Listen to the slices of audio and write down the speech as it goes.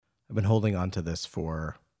I've been holding on to this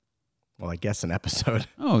for, well, I guess an episode.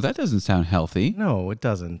 Oh, that doesn't sound healthy. No, it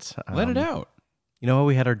doesn't. Let it out. You know how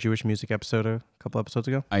we had our Jewish music episode a couple episodes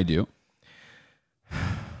ago? I do.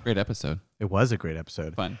 Great episode. It was a great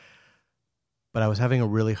episode. Fun. But I was having a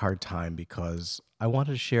really hard time because I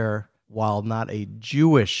wanted to share, while not a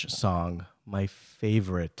Jewish song, my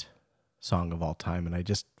favorite song of all time. And I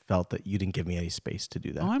just felt that you didn't give me any space to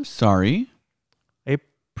do that. Oh, I'm sorry. I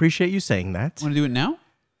appreciate you saying that. Want to do it now?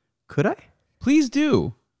 Could I? Please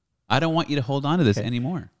do. I don't want you to hold on to this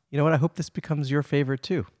anymore. You know what? I hope this becomes your favorite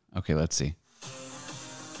too. Okay, let's see.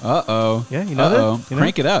 Uh-oh. Yeah, you know that? You know?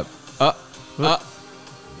 Crank it up.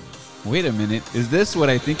 Wait a minute. Is this what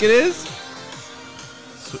I think it is?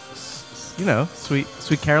 You know, Sweet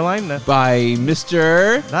Caroline? By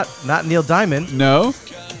Mr. Not Neil Diamond. No.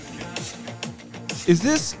 Is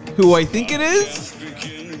this who I think it is?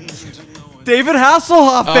 David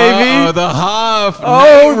Hasselhoff, baby. Oh, the Hoff.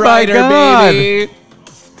 Oh, Knight Rider, my God. baby.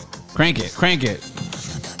 Crank it.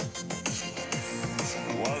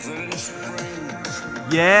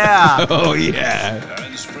 Yeah. Oh, yeah.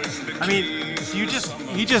 I mean,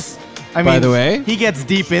 By the way? he gets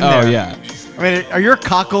deep in there. Oh, yeah. I mean, are your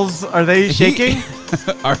cockles, are they shaking?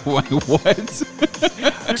 What?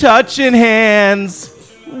 Touching hands,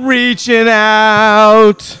 reaching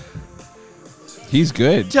out, He's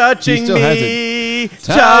good. touching He still has it. me,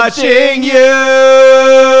 Touching touching you,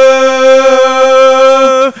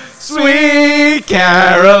 sweet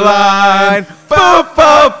Caroline. Ba,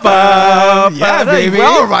 ba, ba, Yeah, ba. baby.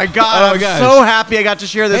 Oh my God! Oh, my I'm gosh. so happy I got to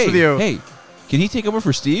share this with you. Hey, can he take over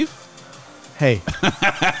for Steve? Hey,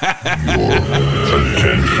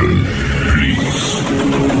 Attention, please.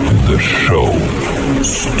 The show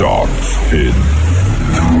starts in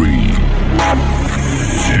 3,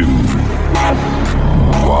 2,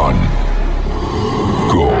 1,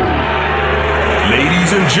 go.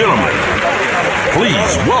 Ladies and gentlemen,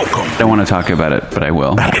 please welcome. I don't want to talk about it, but I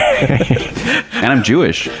will. And I'm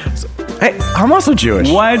Jewish. hey, I'm also Jewish.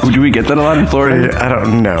 What? Do we get that a lot in Florida? I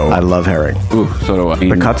don't know. I love herring. Ooh, so do I.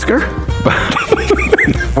 The Kutzker?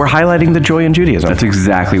 We're highlighting the joy in Judaism. That's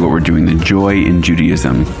exactly what we're doing. The joy in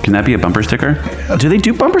Judaism. Can that be a bumper sticker? Do they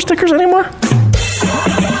do bumper stickers anymore? Here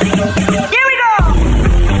we go!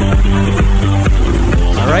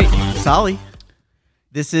 All right, Solly.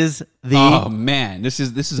 This is the. Oh man, this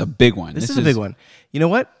is a big one. This is a big one. You know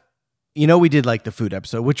what? You know we did like the food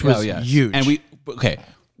episode, which was huge. And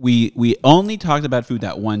we only talked about food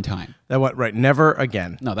that one time. that went right. Never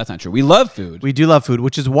again. No, that's not true. We love food. We do love food,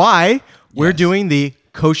 which is why we're Yes. doing the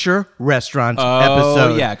kosher restaurant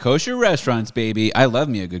episode. Oh yeah, kosher restaurants, baby. I love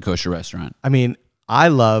me a good kosher restaurant. I mean, I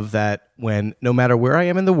love that when no matter where I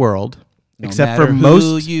am in the world, No except matter for who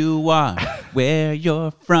most. you are, where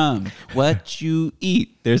you're from, what you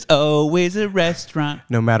eat, there's always a restaurant.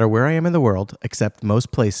 No matter where I am in the world, except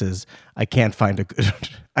most places, I can't find a good.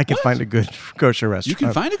 I can find a good kosher restaurant. You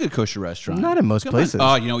can find a good kosher restaurant. Not in most Come places. on.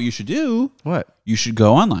 Oh, you know what you should do? What? You should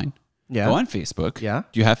go online. Yeah. Go on Facebook. Yeah.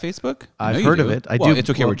 Do you have Facebook? I I've know you heard do. of it. I Well, do. It's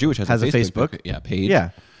okay. Well, We're Jewish. has a Facebook. Page. Yeah.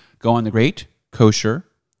 Go on the Great Kosher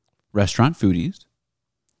Restaurant Foodies.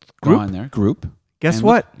 Group? Go on there. Group. Guess And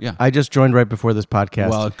what? yeah. I just joined right before this podcast.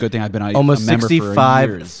 Well, good thing I've been almost a member for years.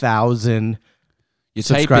 65,000 You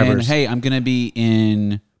type in, subscribers. hey, I'm going to be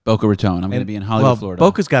in Boca Raton. I'm going to be in Hollywood, Florida.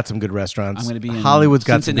 Boca's got some good restaurants. I'm going to be in Hollywood's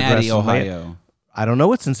got Cincinnati, some good restaurants. Ohio. I don't know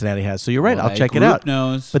what Cincinnati has, so you're right. Well, I'll check it group out.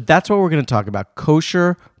 knows. But that's what we're going to talk about: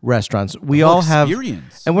 kosher restaurants. We The whole all have,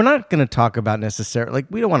 experience. and we're not going to talk about necessarily like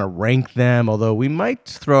we don't want to rank them. Although we might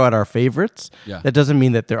throw out our favorites. Yeah. That doesn't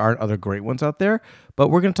mean that there aren't other great ones out there. But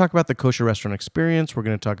we're going to talk about the kosher restaurant experience. We're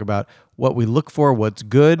going to talk about what we look for, what's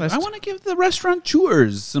good. I want to give the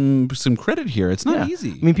restaurateurs some credit here. It's not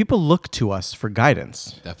easy. I mean, people look to us for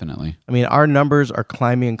guidance. Definitely. I mean, our numbers are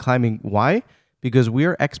climbing and climbing. Why? Because we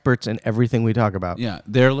are experts in everything we talk about. Yeah,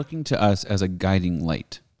 they're looking to us as a guiding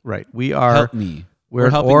light. Right. We are. Help me. We're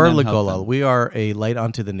an helping Or them help Lagola. them. We are a light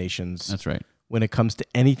unto the nations. That's right. When it comes to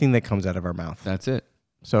anything that comes out of our mouth. That's it.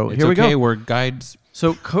 So It's here we okay. go. We're guides.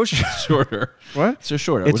 So kosher. Shorter. What? So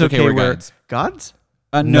shorter. It's okay. We're We're guides. gods?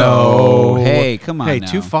 No. Hey, come on. Hey, now.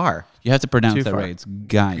 too far. You have to pronounce Too that far. right. It's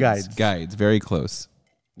guides. Guides. Guides. Very close.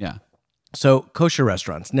 Yeah. So kosher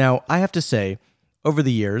restaurants. Now, I have to say, over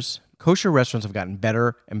the years, kosher restaurants have gotten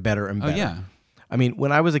better and better and Oh better. yeah. I mean,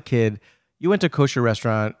 when I was a kid, you went to a kosher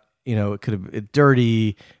restaurant, you know, it could have been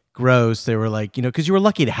dirty, gross. They were like, you know, because you were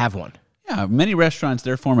lucky to have one. Yeah. Many restaurants,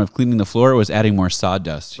 their form of cleaning the floor was adding more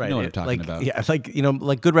sawdust. You know what I'm talking like, about. Yeah, like, you know,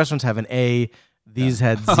 like good restaurants have an A. These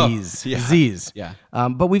had Z's. yeah. Z's. Yeah.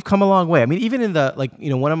 But we've come a long way. I mean, even in the, like, you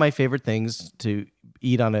know, one of my favorite things to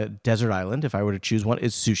eat on a desert island, if I were to choose one,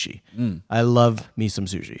 is sushi. I love me some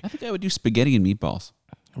sushi. I think I would do spaghetti and meatballs.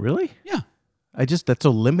 Really? Yeah. That's so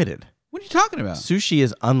limited. What are you talking about? Sushi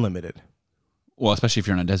is unlimited. Well, especially if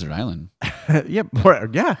you're on a desert island.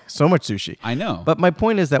 Yeah, so much sushi. I know. But my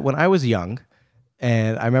point is that when I was young,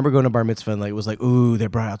 and I remember going to bar mitzvah and like it was like, ooh, they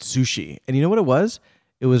brought out sushi. And you know what it was?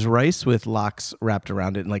 It was rice with lox wrapped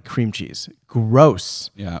around it and like cream cheese.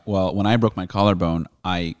 Gross. Yeah. Well, when I broke my collarbone,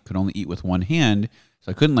 I could only eat with one hand,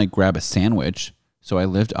 so I couldn't like grab a sandwich. So I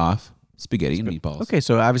lived off spaghetti and meatballs. Okay,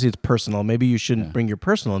 so obviously it's personal. Maybe you shouldn't bring your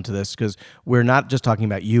personal into this because we're not just talking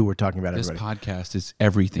about you. We're talking about This everybody. podcast is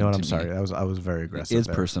everything. You know what? to I'm me. sorry. I was very aggressive. It is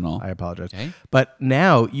there. personal. I apologize. Okay. But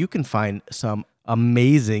now you can find some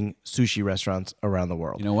amazing sushi restaurants around the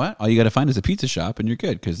world. You know what? All you got to find is a pizza shop, and you're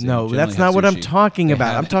good. Because No, that's not what I'm talking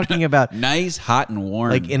about. I'm talking about nice, hot, and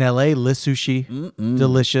warm. like in LA, Liz Sushi,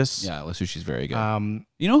 delicious. Yeah, La Sushi's very good.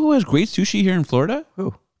 You know who has great sushi here in Florida?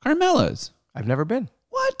 Who? Carmela's. I've never been.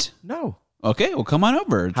 What? No. Okay, well, come on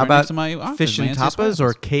over. How Right about next to my office, Fish and my NCS Tapas or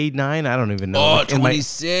office. K9? I don't even know. Oh, Like, in my-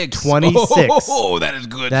 26. 26. Oh, that is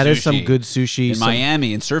good That sushi. is some good sushi. In Some-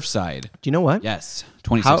 Miami, in Surfside. Do you know what? Yes,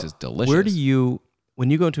 26 is delicious. Where do you, when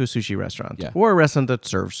you go to a sushi restaurant Yeah. or a restaurant that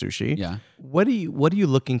serves sushi, Yeah. what are you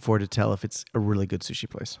looking for to tell if it's a really good sushi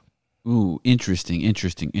place? Ooh, interesting.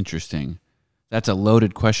 That's a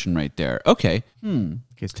loaded question right there. Okay. Okay,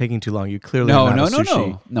 it's taking too long. You clearly No. are not a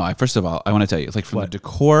sushi. No, first of all, I want to tell you, it's like from the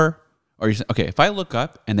decor. Or okay, if I look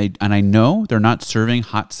up and I know they're not serving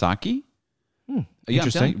hot sake. Yeah, I'm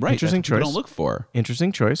Interesting. telling you, right? Interesting That's what people choice. don't look for.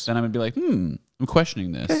 Interesting choice. Then I'm gonna be like, I'm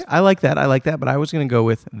questioning this. Okay, I like that. But I was going to go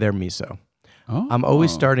with their miso. Oh, I'm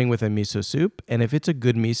always starting with a miso soup, and if it's a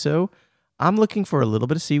good miso, I'm looking for a little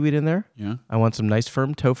bit of seaweed in there. Yeah. I want some nice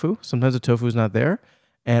firm tofu. Sometimes the tofu is not there,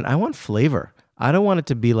 and I want flavor. I don't want it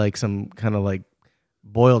to be like some kind of like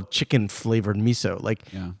boiled chicken flavored miso. Like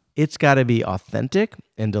it's got to be authentic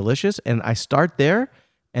and delicious, and I start there,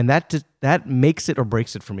 and that makes it or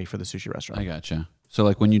breaks it for me for the sushi restaurant. I gotcha. So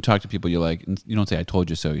like when you talk to people, you don't say "I told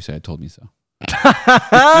you so." You say "I told me so."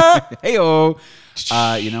 Hey-o.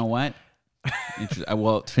 You know what?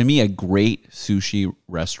 Well, to me, a great sushi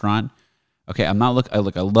restaurant. Okay, I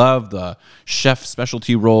love the chef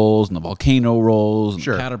specialty rolls and the volcano rolls and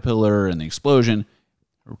the caterpillar and the explosion.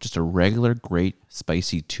 Or just a regular great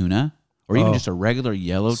spicy tuna, or even just a regular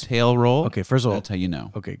yellowtail roll. Okay, first of all, that's how you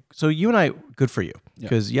know. Okay, so you and I, good for you,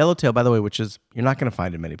 because yellowtail, by the way, which is you're not going to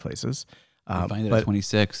find in many places. You find it at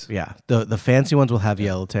 26. Yeah, the fancy ones will have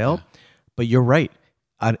yellowtail, but you're right.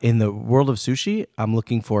 In the world of sushi, I'm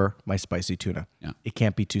looking for my spicy tuna. Yeah. It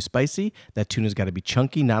can't be too spicy. That tuna's got to be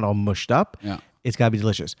chunky, not all mushed up. Yeah. It's got to be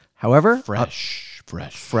delicious. However, fresh.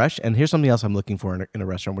 And here's something else I'm looking for in a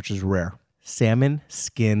restaurant, which is rare: salmon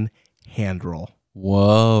skin hand roll.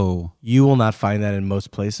 Whoa. You will not find that in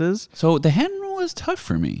most places. So the hand roll is tough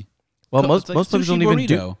for me. Well, It's like most places don't even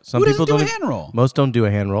do. burrito. Some Who people doesn't do don't a hand roll? Most don't do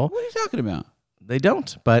a hand roll. What are you talking about? They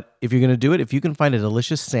don't. But if you're going to do it, if you can find a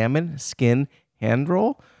delicious salmon skin hand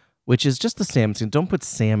roll, which is just the salmon skin, don't put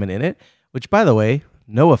salmon in it. Which, by the way,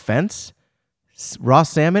 no offense, raw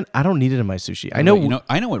salmon, I don't need it in my sushi. I know.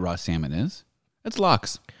 I know what raw salmon is. It's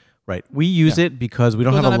lox. Right. We use it because we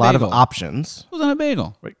don't have Goes a on a lot of bagel. options. It was on a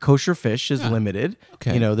bagel. Right. Kosher fish is limited.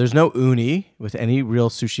 Okay. There's no uni with any real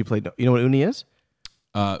sushi plate. You know what uni is?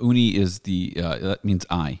 Uni is that means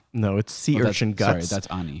eye. No, it's sea urchin guts. Sorry, that's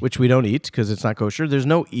ani. Which we don't eat because it's not kosher. There's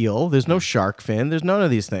no eel. There's no shark fin. There's none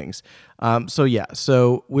of these things.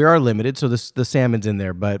 So we are limited. So the salmon's in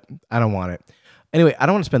there, but I don't want it. Anyway, I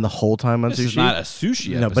don't want to spend the whole time on This sushi. is not a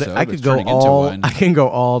sushi No, episode. but I it's could go turning into all. one. I can go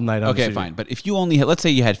all night on Okay, sushi. fine. But if you only had, let's say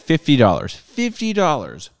you had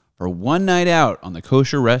 $50 for one night out on the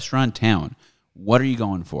kosher restaurant town, what are you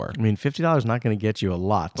going for? I mean, $50 is not going to get you a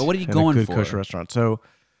lot. But what are you in going a good for? kosher restaurant. So,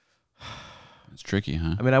 It's tricky,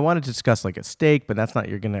 huh? I mean, I wanted to discuss like a steak, but that's not,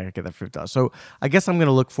 you're going to get that $50. So I guess I'm going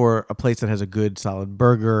to look for a place that has a good solid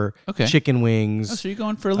burger, Okay. chicken wings. Oh, so you're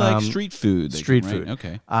going for like street food. Street right? food.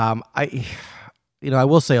 Okay. I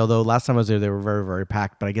will say, although last time I was there, they were very, very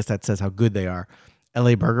packed, but I guess that says how good they are.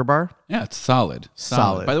 LA Burger Bar. Yeah, it's solid.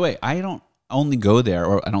 Solid. By the way, I don't only go there,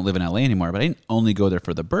 or I don't live in LA anymore, but I didn't only go there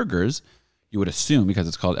for the burgers. You would assume because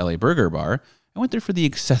it's called LA Burger Bar. I went there for the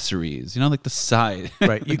accessories, like the side.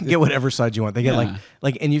 Right. You can get whatever side you want. They get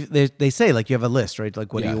and they say like you have a list, right?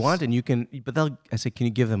 Like what do you Yes. want? And you can, but I said, can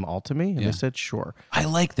you give them all to me? And they said, sure. I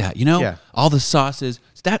like that. Yeah. All the sauces.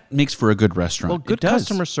 That makes for a good restaurant. Well, good It does.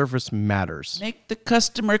 customer service matters. Make the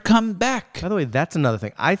customer come back. By the way, that's another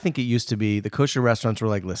thing. I think it used to be the kosher restaurants were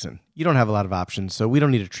like, listen, you don't have a lot of options, so we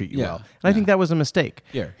don't need to treat you Yeah, well. And I think that was a mistake.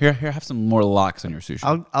 Here, have some more lox on your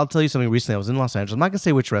sushi. I'll tell you something. Recently, I was in Los Angeles. I'm not going to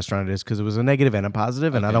say which restaurant it is because it was a negative negative and a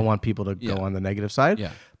positive, and I Okay. don't want people to Yeah. go on the negative side.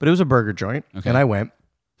 Yeah. But it was a burger joint, Okay. and I went,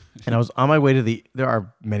 and I was on my way to there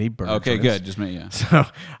are many burger Okay, joints. good. Just me, yeah. So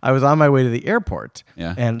I was on my way to the airport,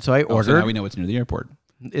 Yeah. and so I Oh, so ordered. now we know it's near the airport.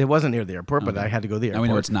 It wasn't near the airport, but I had to go to the Now airport. we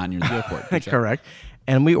know it's not near the airport. Good job. Correct.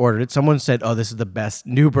 And we ordered it. Someone said, "Oh, this is the best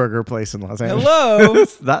new burger place in Los Angeles."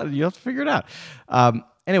 Hello. You have to figure it out.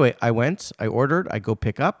 Anyway, I went. I ordered. I go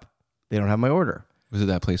pick up. They don't have my order. Was it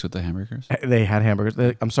that place with the hamburgers? They had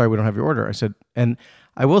hamburgers. I'm sorry, we don't have your order. I said, and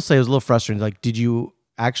I will say it was a little frustrating. Like, did you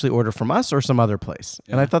actually order from us or some other place?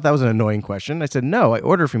 And I thought that was an annoying question. I said, no, I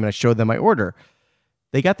ordered from you. And I showed them my order.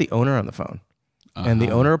 They got the owner on the phone. And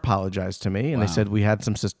the owner apologized to me, and they said we had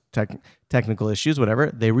some technical issues,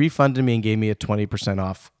 whatever. They refunded me and gave me a 20%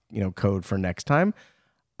 off, code for next time.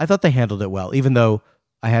 I thought they handled it well, even though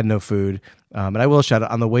I had no food. And I will shout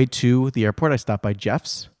out, on the way to the airport, I stopped by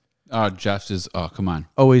Jeff's. Oh, Jeff's is, come on.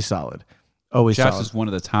 Always solid. Always Jeff's solid. is one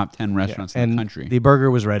of the top 10 restaurants in And the country. the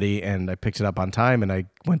burger was ready, and I picked it up on time, and I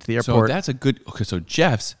went to the So airport. that's a good, okay, so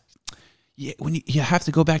Jeff's, when you have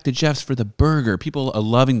to go back to Jeff's for the burger. People are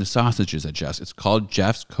loving the sausages at Jeff's. It's called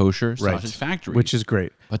Jeff's Kosher Sausage Factory. which is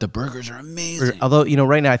great. But the burgers are amazing. Although,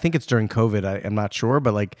 right now, I think it's during COVID. I'm not sure,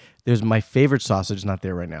 but there's my favorite sausage not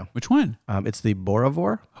there right now. Which one? It's the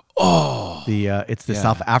Boerewors. Oh. It's the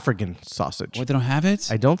South African sausage. What, they don't have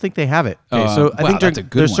it? I don't think they have it. Okay, so I wow, think that's a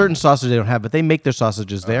good there's one. certain sausages they don't have, but they make their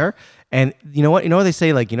sausages there. And you know what? You know what they say?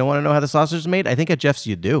 You don't want to know how the sausage is made? I think at Jeff's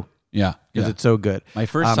you do, yeah. because it's so good. My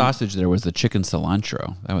first sausage there was the chicken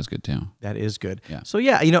cilantro. That was good too. That is good. Yeah. So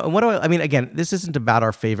yeah, what do I mean? Again, this isn't about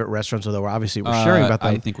our favorite restaurants, although we're sharing about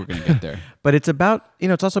them. I think we're going to get there. But it's about,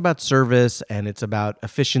 it's also about service, and it's about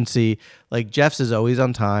efficiency. Like Jeff's is always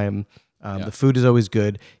on time. The food is always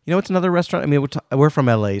good. It's another restaurant. I mean, we're from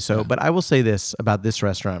LA, but I will say this about this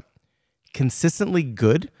restaurant. Consistently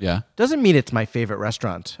good. Yeah. Doesn't mean it's my favorite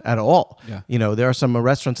restaurant at all. Yeah. There are some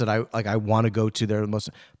restaurants that I want to go to. They're the most,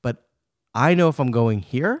 but I know if I'm going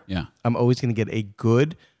here, Yeah. I'm always going to get a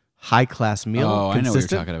good, high class meal. Oh, I know what you're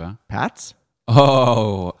consistent. talking about. Pat's?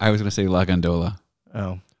 Oh, I was going to say La Gondola.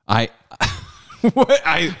 Oh. What?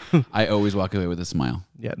 I always walk away with a smile.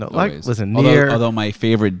 Yeah, no, Always. listen, although my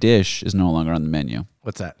favorite dish is no longer on the menu.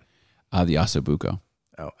 What's that? The ossobuco.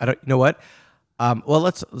 Oh, I don't. You know what? Well,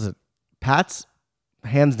 listen. Pat's,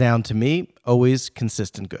 hands down to me, always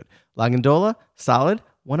consistent good. La Gondola, solid.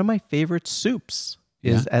 One of my favorite soups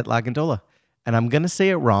is at La Gondola, and I'm gonna say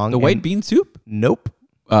it wrong. The white bean soup? Nope.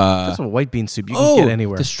 That's a white bean soup you can get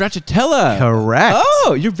anywhere. The stracciatella. Correct.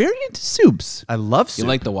 Oh, you're very into soups. I love soup. You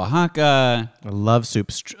like the Oaxaca I love soup.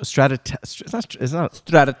 It's not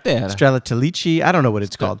stracciatella. Stracciatella. I don't know what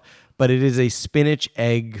it's called, but it is a spinach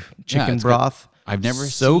egg chicken it's broth. I've never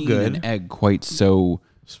so seen good. an egg quite so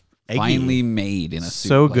Eggy. finely made in a soup.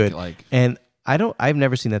 So Like- good. Like, And I've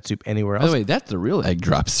never seen that soup anywhere by else. the way, that's the real egg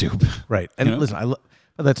drop soup. Right. And You know? listen,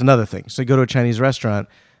 but that's another thing. So you go to a Chinese restaurant,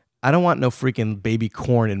 I don't want no freaking baby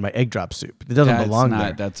corn in my egg drop soup. It doesn't belong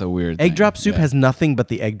there. That's a weird Egg thing. drop soup Yeah. has nothing but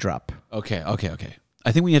the egg drop. Okay.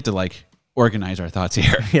 I think we have to organize our thoughts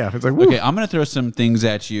here. Yeah, it's like, woo. Okay, I'm gonna throw some things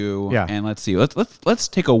at you. Yeah. And let's see. Let's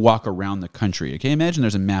take a walk around the country. Okay. Imagine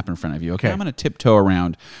there's a map in front of you. Okay. Okay. I'm gonna tiptoe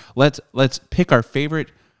around. Let's pick our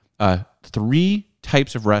favorite 3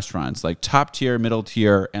 types of restaurants, like top tier, middle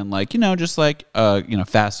tier, and just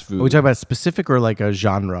fast food. Are we talking about specific or like a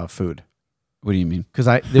genre of food? What do you mean? Because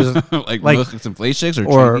there's like some flake shakes or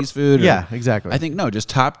or- Chinese food? yeah, exactly. I think no, just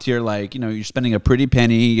top tier. You're spending a pretty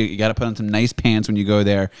penny. You got to put on some nice pants when you go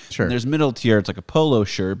there. Sure. And there's middle tier. It's like a polo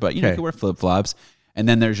shirt, but you Okay. can wear flip flops. And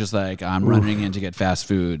then there's just I'm running in to get fast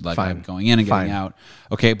food. Fine. I'm going in and getting Fine. out.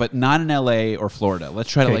 Okay, but not in LA or Florida.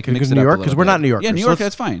 Let's try to Okay, mix it New up York, a because little we're bit. not New Yorkers. Yeah, New So York.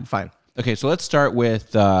 let's- That's fine. Fine. Okay, so let's start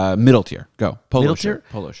with middle tier. Go polo Middle shirt.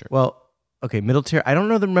 tier? Polo shirt. Well, okay, middle tier. I don't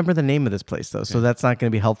remember the name of this place though, so that's not going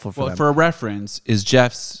to be helpful for Well, them. for a reference, is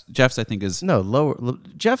Jeff's. Jeff's, I think, is no, lower.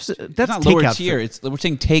 Jeff's. That's it's not lower takeout tier. food. We're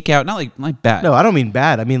saying takeout, not like bad. No, I don't mean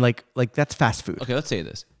bad. I mean like that's fast food. Okay, let's say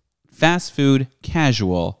this: fast food,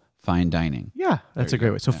 casual, fine dining. Yeah, that's you a great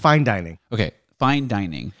go. way. So fine dining. Okay, fine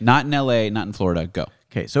dining, not in LA, not in Florida. Go.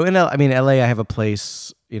 Okay, so in LA, I have a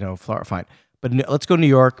place, Florida, fine. But let's go New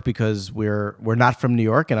York because we're not from New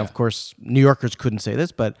York, and of course, New Yorkers couldn't say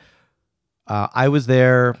this, but I was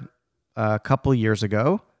there a couple years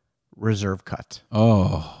ago. Reserve cut,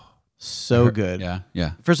 Oh, so good.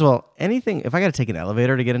 yeah. First of all, anything if I got to take an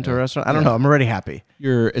elevator to get into a restaurant, I don't know. I'm already happy.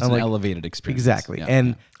 It's an like- elevated experience. Exactly, Yeah, and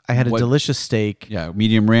yeah. I had a What- delicious steak. Yeah,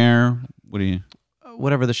 medium rare. What do you?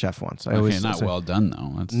 Whatever the chef wants. I Okay, always not say, well done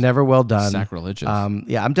though. That's never well done. sacrilegious.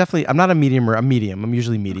 Yeah, I'm not a medium. I'm medium. I'm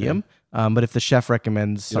usually medium. But if the chef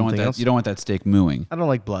recommends something else, you don't want that steak mooing. I don't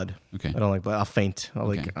like blood. Okay. I don't like blood. I'll faint.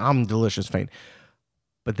 I'm delicious faint.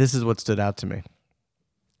 But this is what stood out to me.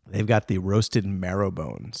 They've got the roasted marrow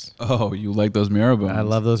bones. Oh, you like those marrow bones? I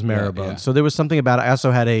love those marrow Yeah, bones. yeah. So there was something about it. I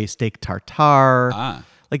also had a steak tartare.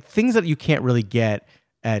 Like Things that you can't really get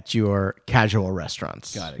at your casual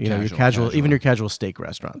restaurants. Got it. You know, your Casual. casual, even your casual steak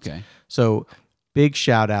restaurants. Okay. So big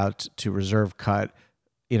shout out to Reserve Cut.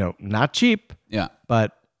 You know, not cheap, Yeah.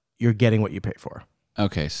 but you're getting what you pay for.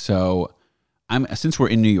 Okay. So since we're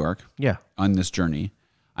in New York Yeah. on this journey,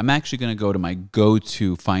 I'm actually going to go to my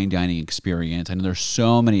go-to fine dining experience. I know there's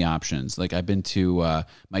so many options. Like I've been to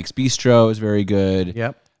Mike's Bistro is very good.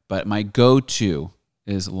 Yep. But my go-to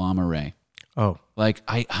is La Marais. Oh, Like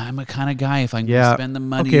I'm a kind of guy. If I'm Yeah. going to spend the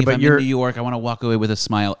money, Okay, if but I'm in New York, I want to walk away with a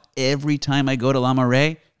smile every time I go to La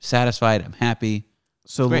Marais. Satisfied. I'm happy.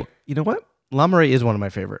 so Great. you know what? La Marais is one of my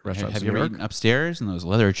favorite restaurants. Have in you New ever York. eaten upstairs in those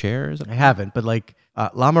leather chairs? I haven't, but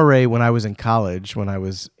La Marais, when I was in college, when I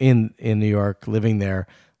was in New York living there,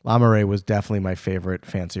 La Marais was definitely my favorite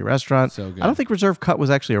fancy restaurant. So good. I don't think Reserve Cut was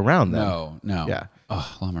actually around then. No. Yeah.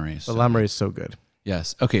 Oh, La Marais. But La Marais is so good.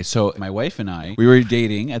 Yes. Okay. So my wife and I, we were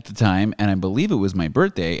dating at the time, and I believe it was my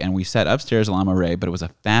birthday, and we sat upstairs at La Marais, but it was a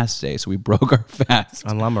fast day, so we broke our fast.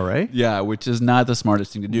 On La Marais? Yeah, which is not the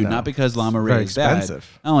smartest thing to do. No. Not because La Marais very is bad.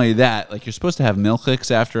 expensive. Not only that, like you're supposed to have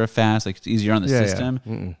milkshakes after a fast, like it's easier on the Yeah, yeah.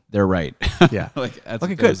 system. They're right. Yeah. Like that's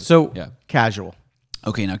Okay, what good. those- So yeah. casual.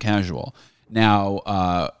 Okay, now casual.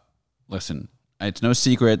 Now, listen, it's no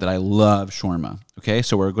secret that I love shawarma. Okay,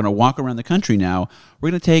 so we're going to walk around the country now. We're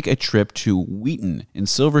going to take a trip to Wheaton in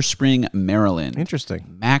Silver Spring, Maryland.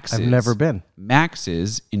 Interesting. Max's. I've never been.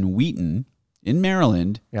 Max's in Wheaton in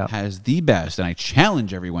Maryland Yeah. has the best, and I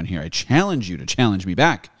challenge everyone here. I challenge you to challenge me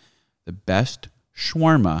back. The best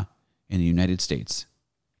shawarma in the United States.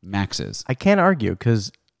 Max's. I can't argue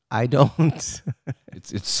because I don't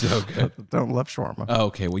It's so good. don't love shawarma. Oh,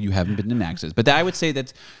 okay, well, you haven't been to Max's. But I would say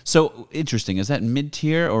that's so interesting. Is that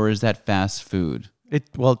mid-tier or is that fast food? It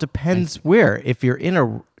depends where. If you're in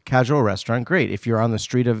a casual restaurant, great. If you're on the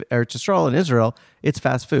street of Eretz Yisrael in Israel, it's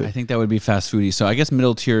fast food. I think that would be fast foody. So I guess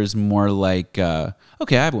middle tier is more like,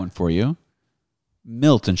 okay, I have one for you.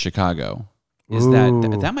 Milt in Chicago. Is Ooh.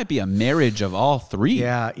 that might be a marriage of all three.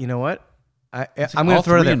 Yeah, you know what? I'm like going to all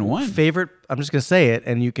throw it three out there. in one. Favorite, I'm just going to say it,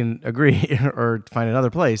 and you can agree or find another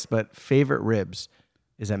place, but favorite ribs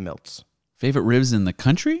is at Milt's Favorite ribs in the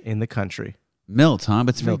country? in the country. Milt, huh?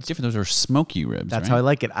 But it's very Milt's. different. Those are smoky ribs, That's right? how I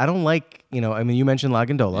like it. I don't like, you mentioned La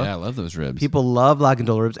Gondola. Yeah, I love those ribs. People love La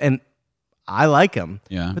Gondola ribs, and I like them,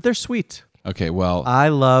 Yeah. but they're sweet. Okay, well, I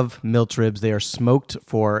love Milt's ribs. They are smoked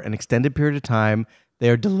for an extended period of time. They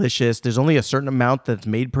are delicious. There's only a certain amount that's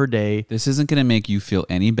made per day. this isn't going to make you feel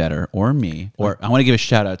any better or me. Or I want to give a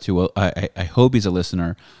shout out to, I hope he's a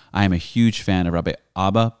listener. I am a huge fan of Rabbi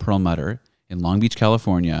Abba Perlmutter in Long Beach,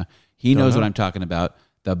 California. He knows what I'm talking about.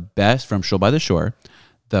 The best, from Shul by the Shore,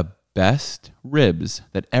 the best ribs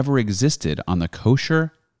that ever existed on the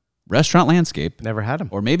kosher restaurant landscape, Never had them.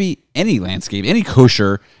 or maybe any landscape, any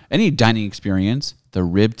kosher, any dining experience, the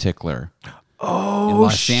rib tickler. Oh, In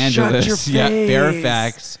Los shut Angeles, your yeah, face.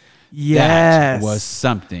 Fairfax. Yes. That was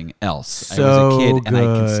something else. I was So a kid and I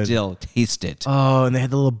can good. still taste it. Oh, and they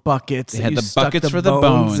had the little buckets. They that had you the stuck buckets for the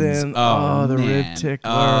bones. in. Oh, the rib man. tickler.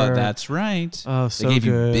 Oh, that's right. Oh, so They gave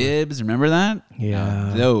good. you bibs. Remember that?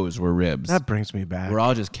 Yeah. Those were ribs. That brings me back. We're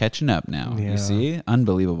all just catching up now. Yeah. You see?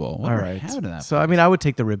 Unbelievable. What All were right. happened to that? So, I would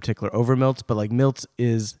take the rib tickler over Milt's, but Milt's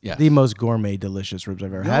is Yes. the most gourmet, delicious ribs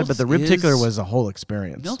I've ever had. But the rib Milt's tickler is- was a whole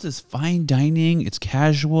experience. Milt is fine dining. It's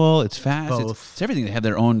casual. It's fast. Both. It's everything. They have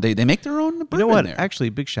their own. They make their own. You know what? There. Actually,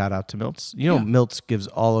 big shout out to Milt's. Yeah. Milt's gives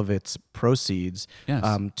all of its proceeds Yes.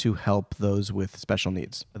 to help those with special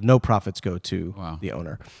needs. No profits go to Wow. the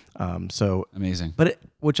owner. Amazing.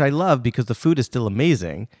 Which I love because the food is still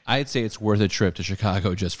amazing. I'd say it's worth a trip to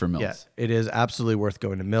Chicago just for Milt's. Yeah, it is absolutely worth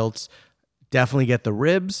going to Milt's. Definitely get the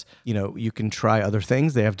ribs. You can try other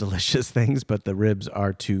things. They have delicious things, but the ribs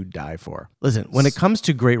are to die for. Listen, when it comes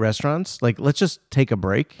to great restaurants, let's just take a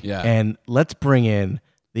break and let's bring in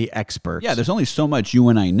the experts. Yeah, there's only so much you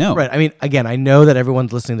and I know. Right. Again, I know that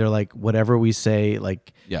everyone's listening. They're like, whatever we say,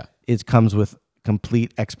 Yeah. it comes with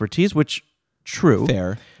complete expertise, which true.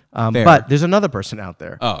 Fair. But there's another person out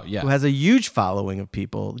there Oh, yeah. who has a huge following of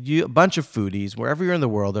people, a bunch of foodies, wherever you're in the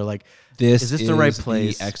world. They're like, This is this the right is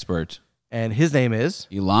place? The expert. And his name is.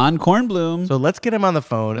 Elon Kornblum. So let's get him on the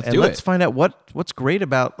phone and do let's it. find out what's great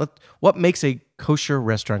about what makes a kosher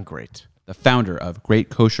restaurant great. The founder of Great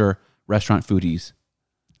Kosher Restaurant Foodies.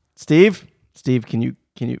 Steve, can you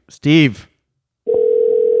Steve?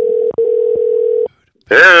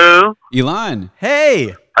 Hello. Elon.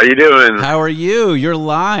 Hey, How you doing? How are you? You're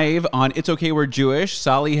live on It's Okay We're Jewish.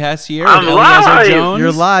 Sally Hess here. I'm with live. Eliezer Jones.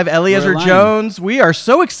 You're live, Eliezer Jones. We are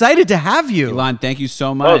so excited to have you. Elon, thank you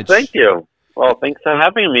so much. Oh, thank you. Well, thanks for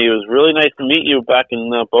having me. It was really nice to meet you back in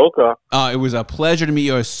Boca. It was a pleasure to meet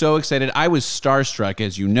you. I was so excited. I was starstruck,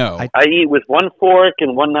 as you know. I eat with one fork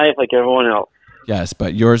and one knife like everyone else. Yes,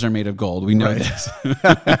 but yours are made of gold. We know this.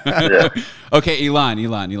 Yeah. Okay,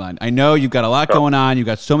 Elon. I know you've got a lot going on. You've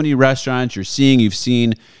got so many restaurants you've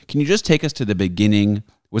seen. Can you just take us to the beginning?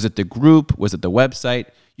 Was it the group? Was it the website?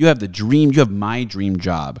 You have the dream. You have my dream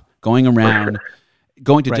job, going around,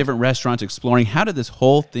 going to different restaurants, exploring. How did this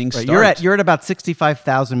whole thing start? You're at about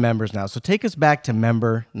 65,000 members now. So take us back to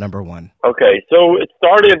member number one. Okay, so it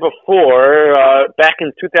started before, back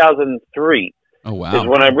in 2003. Oh, wow. Is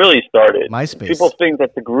when I really started. MySpace. People think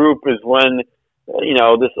that the group is when,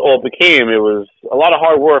 this all became. It was a lot of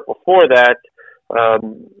hard work before that.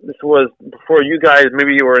 This was before you guys,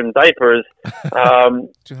 maybe you were in diapers.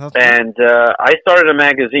 And I started a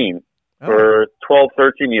magazine for 12,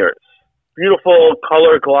 13 years. Beautiful,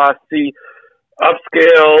 color, glossy,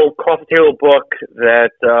 upscale, coffee table book that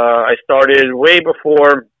I started way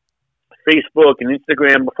before Facebook and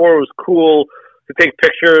Instagram, before it was cool to take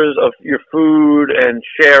pictures of your food and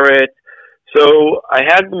share it. So I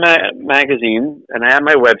had the magazine and I had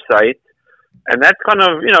my website, and that's kind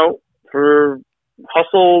of,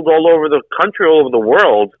 hustled all over the country, all over the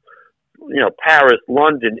world, Paris,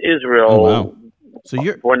 London, Israel, Oh, wow. So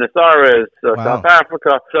you're Buenos Aires, South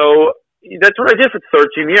Africa. So that's what I did for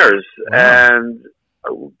 13 years and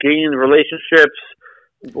gained relationships,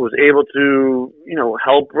 was able to,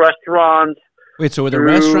 help restaurants. Wait, so were the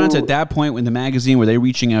restaurants at that point in the magazine, were they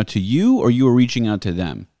reaching out to you or you were reaching out to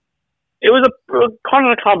them? It was a kind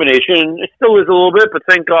of a combination. It still is a little bit, but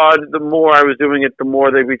thank God the more I was doing it, the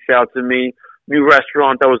more they reached out to me. New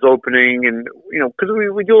restaurant that was opening, and, because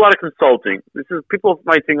we do a lot of consulting. People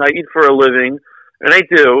might think I eat for a living, and I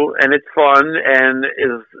do, and it's fun, and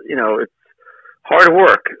it's hard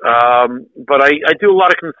work. But I do a lot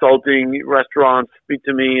of consulting. Restaurants speak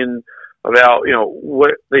to me and about,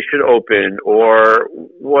 what they should open, or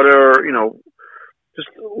what are, just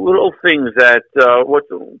little things that, what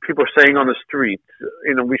people are saying on the street.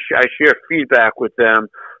 I share feedback with them.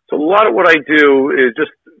 So a lot of what I do is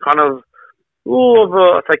just kind of of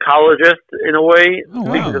a psychologist in a way,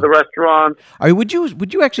 speaking to the restaurant. would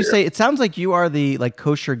you actually say, it sounds like you are the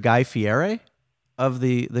kosher Guy Fieri of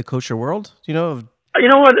the kosher world? You know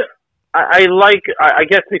what? I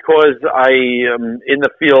guess because I am in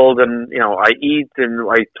the field and, I eat and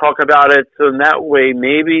I talk about it. So in that way,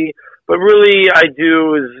 maybe, but really I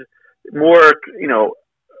do is more,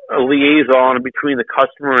 a liaison between the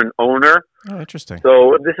customer and owner. Oh, interesting.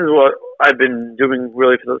 So this is what I've been doing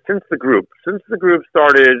really since the group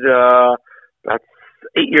started about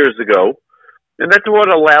 8 years ago. And that's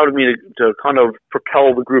what allowed me to kind of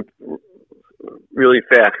propel the group really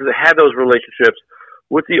fast, because I had those relationships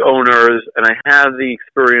with the owners, and I had the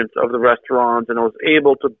experience of the restaurants, and I was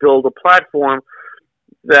able to build a platform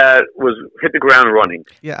that hit the ground running.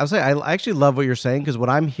 Yeah, I was saying, I actually love what you're saying, because what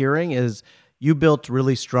I'm hearing is you built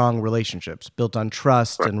really strong relationships, built on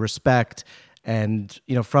trust and respect, and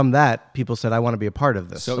from that, people said, "I want to be a part of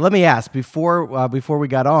this." So let me ask, before we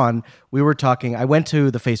got on, we were talking. I went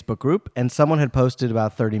to the Facebook group, and someone had posted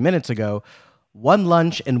about 30 minutes ago, "One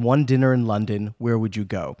lunch and one dinner in London. Where would you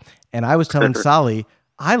go?" And I was telling Sally,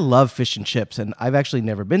 I love fish and chips, and I've actually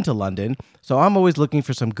never been to London, so I'm always looking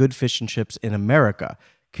for some good fish and chips in America.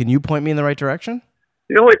 Can you point me in the right direction?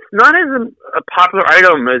 It's not as a popular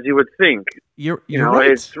item as you would think. You're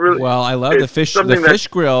right. It's really, well, I love the fish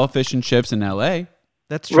grill, fish and chips in L.A.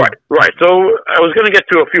 That's true. Right. So I was going to get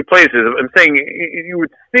to a few places. I'm saying you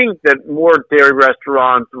would think that more dairy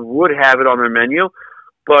restaurants would have it on their menu,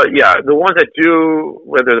 but yeah, the ones that do,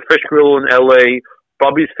 whether the fish grill in L.A.,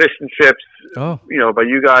 Bubby's Fish and Chips, by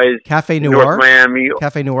you guys. Cafe Noir. North Miami.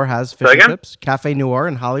 Cafe Noir has fish and chips. Cafe Noir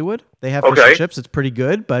in Hollywood. They have fish and chips. It's pretty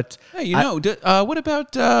good, but... Hey, what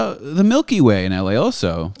about the Milky Way in LA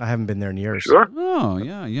also? I haven't been there in years. Sure. Oh,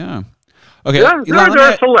 yeah. Okay. Yeah,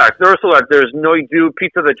 they're select. There's No Do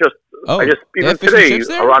Pizza that I just even today,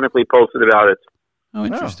 ironically, posted about it. Oh,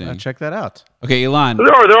 interesting. I'll check that out. Okay, Elon. There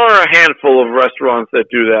are a handful of restaurants that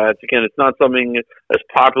do that. Again, it's not something as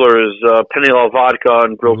popular as Penny vodka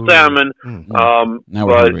and grilled salmon. Now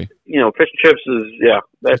we're hungry. Fish and chips is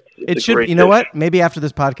that's it should. You know what? Maybe after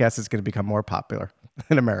this podcast, it's going to become more popular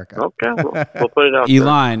in America. Okay, we'll put it out there.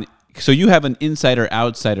 Elon, so you have an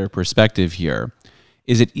insider-outsider perspective here.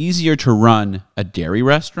 Is it easier to run a dairy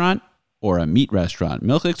restaurant or a meat restaurant?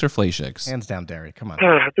 Milkshakes or flakeshakes? Hands down dairy. Come on.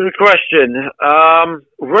 That's a good question.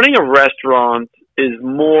 Running a restaurant is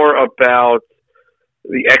more about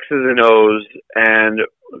the X's and O's and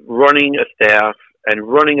running a staff and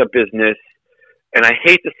running a business. And I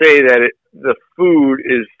hate to say that the food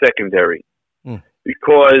is secondary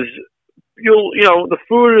because the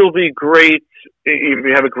food will be great if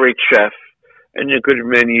you have a great chef and a good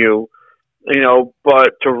menu, but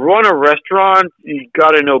to run a restaurant, you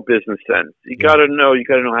got to know business sense. You got to know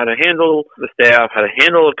how to handle the staff, how to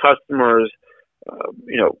handle the customers,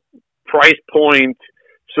 price point.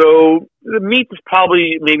 So the meat is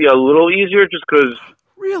probably maybe a little easier just because,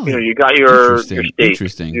 you got your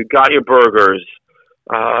steaks, you got your burgers.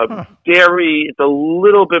 Dairy, it's a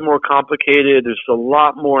little bit more complicated. There's a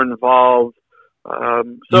lot more involved.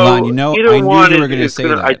 Elon, I knew you were going to say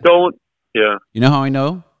that. I don't, yeah. You know how I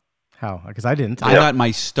know? How? Because I didn't. I got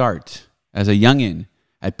my start as a youngin'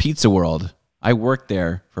 at Pizza World. I worked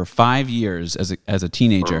there for 5 years as a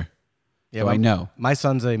teenager. Yeah, so I know. My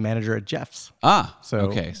son's a manager at Jeff's. So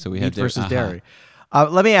we meat have versus dairy.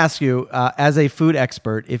 Let me ask you, as a food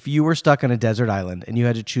expert, if you were stuck on a desert island and you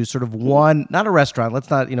had to choose sort of one, not a restaurant, let's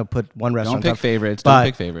not put one restaurant. Don't pick favorites. Don't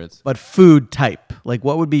pick favorites. But food type, like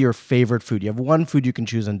what would be your favorite food? You have one food you can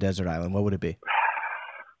choose on desert island. What would it be?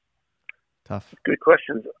 Tough. Good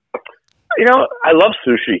questions. I love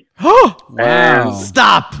sushi. Oh, wow!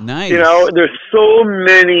 Stop. Nice. There's so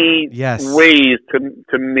many ways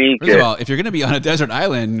to make First of all, if you're going to be on a desert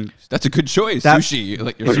island, that's a good choice. Sushi.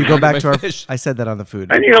 If you go back to fish. I said that on the food.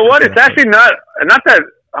 And you know what? It's actually not that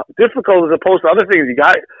difficult as opposed to other things.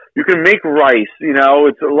 You can make rice.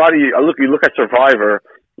 It's a lot of you look at Survivor.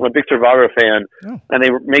 I'm a big Survivor fan, and they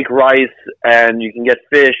make rice, and you can get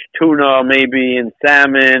fish, tuna, maybe, and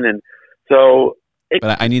salmon, and so.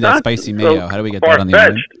 But I need that spicy mayo. How do we get that on the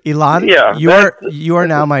island? Elon, you are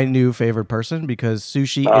now my new favorite person because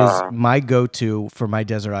sushi is my go-to for my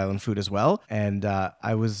desert island food as well. And I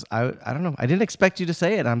don't know. I didn't expect you to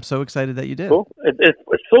say it. I'm so excited that you did. Cool. It's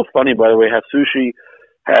so funny, by the way, how sushi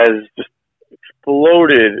has just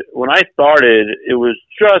exploded. When I started, it was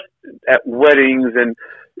just at weddings and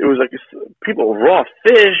it was like people raw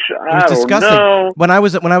fish. I don't know. When I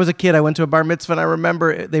was a kid, I went to a bar mitzvah and I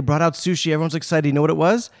remember they brought out sushi. Everyone's excited. You know what it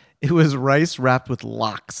was? It was rice wrapped with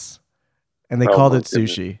lox, and they called it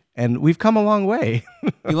sushi. And we've come a long way.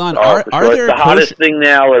 Elon, are there the hottest thing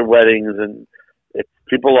now at weddings, and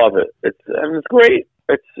people love it. It's great.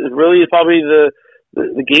 It really is probably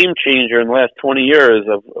the game changer in the last 20 years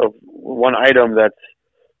of one item that's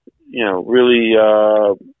really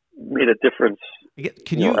made a difference.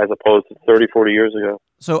 As opposed to 30, 40 years ago.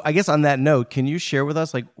 So I guess on that note, can you share with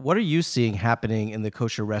us, what are you seeing happening in the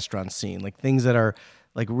kosher restaurant scene? Like things that are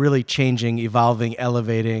really changing, evolving,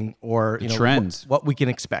 elevating, or trends. What we can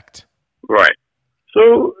expect. Right.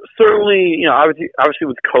 So certainly, obviously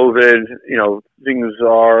with COVID, things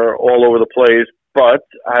are all over the place. But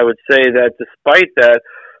I would say that despite that,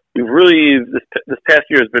 we've really this past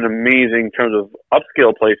year has been amazing in terms of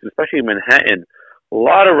upscale places, especially in Manhattan. A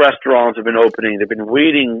lot of restaurants have been opening. They've been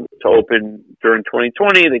waiting to open during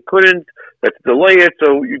 2020. They couldn't. Let's delay it.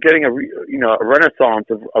 So you're getting a renaissance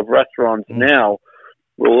of restaurants now.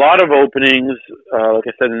 With a lot of openings, like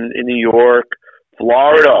I said, in New York,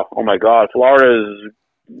 Florida. Oh my God, Florida is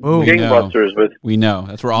gangbusters. We know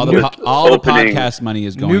that's where all the podcast money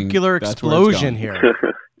is going. Nuclear explosion here.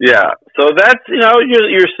 Yeah. So that's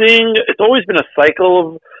you're seeing. It's always been a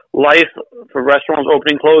cycle of life for restaurants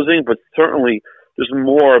opening, closing, but certainly. There's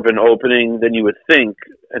more of an opening than you would think,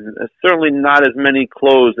 and certainly not as many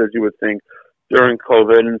closed as you would think during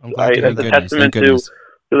COVID. And that's a testament to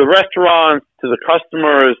the restaurants, to the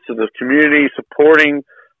customers, to the community supporting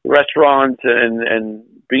the restaurants and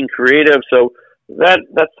being creative. So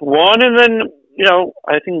that's one. And then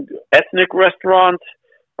I think ethnic restaurants.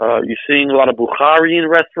 You're seeing a lot of Bukharian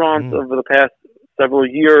restaurants over the past several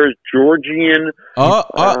years. Georgian.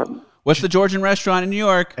 What's the Georgian restaurant in New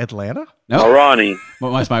York? Atlanta? No. Marani.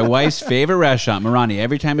 Well, it's my wife's favorite restaurant, Marani.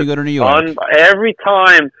 Every time you go to New York. Every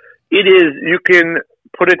time it is, you can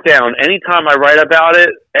put it down. Anytime I write about it,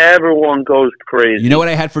 everyone goes crazy. You know what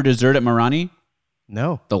I had for dessert at Marani?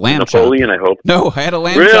 No. The lamb Napoleon, chop. I hope. No, I had a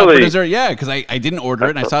lamb chop for dessert. Yeah, because I didn't order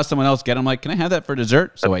it, and I saw someone else get it. I'm like, can I have that for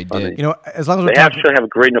dessert? So I did. As long as they actually have a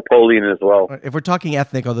great Napoleon as well. If we're talking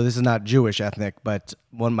ethnic, although this is not Jewish ethnic, but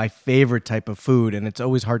one of my favorite type of food, and it's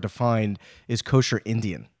always hard to find, is kosher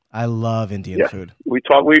Indian. I love Indian food.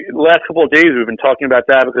 The last couple of days we've been talking about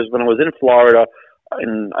that because when I was in Florida,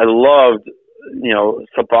 and I loved,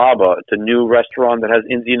 Sababa. It's a new restaurant that has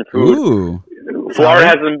Indian food. Ooh. Florida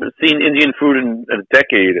hasn't seen Indian food in a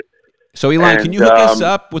decade. So, Elon, And, can you hook us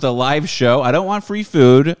up with a live show? I don't want free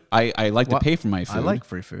food. I like to pay for my food. I like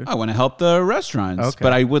free food. I want to help the restaurants, Okay.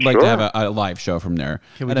 but I would like to have a live show from there.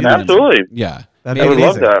 Can we At a do that? minimum. Absolutely. Yeah. That'd I be would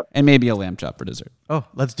love amazing. that. And maybe a lamb chop for dessert. Oh,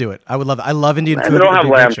 let's do it. I would love it. I love Indian And food. we don't It'd have be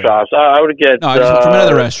a great lamb show. chops. I would get No, just from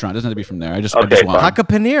another restaurant. It doesn't have to be from there. I just want. Hakka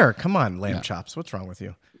paneer. Come on, lamb chops. What's wrong with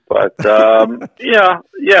you? But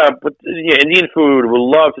Indian food.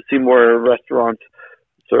 Would love to see more restaurants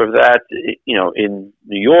sort of that. In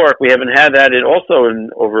New York, we haven't had that in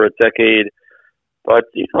over a decade. But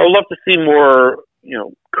I'd love to see more.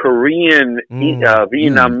 Korean,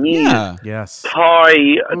 Vietnamese, Yeah. Yes. Thai.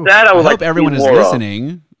 Ooh. That I would I like hope to everyone see is more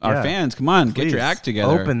listening. Our Yeah. fans, come on, get your Please, act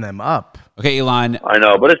together. Open them up. Okay, Elon. I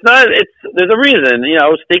know, but it's not. There's a reason.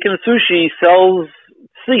 Steak and sushi sells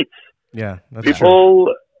seats. Yeah, that's true.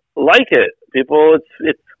 People like it.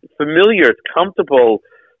 It's familiar. It's comfortable.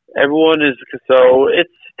 Everyone is so. It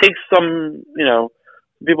takes some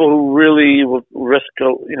people who really will risk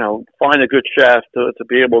find a good chef to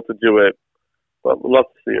be able to do it. But we'd love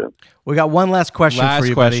to see it. We got one last question for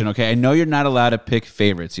you, question. buddy. Okay, I know you're not allowed to pick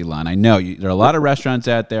favorites, Elon. I know there are a lot of restaurants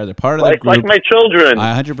out there. They're part of the group. Like my children.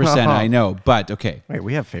 100%. I know, but okay. Wait,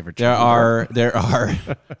 we have favorite. There children. are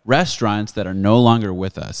restaurants that are no longer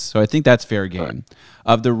with us. So I think that's fair game.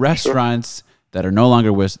 Of the restaurants that are no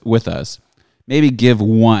longer with us, maybe give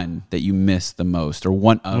one that you miss the most, or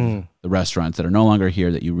one of the restaurants that are no longer here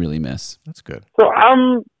that you really miss. That's good. So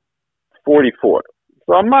I'm 44.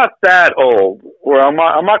 So I'm not that old. Where I'm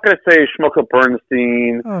not going to say Shmuka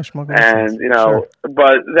Bernstein, Oh, Schmuck. and Sure.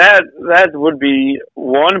 but that would be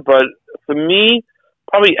one. But for me,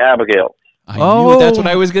 probably Abigail. I knew it. That's what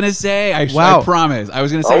I was going to say. I promise. I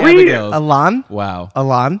was going to say Abigail's. Alan? Wow.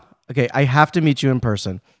 Alan? Okay, I have to meet you in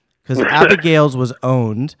person because Abigail's was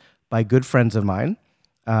owned by good friends of mine,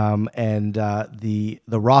 and the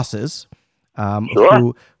Rosses,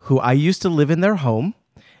 Sure. who I used to live in their home.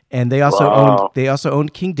 And they also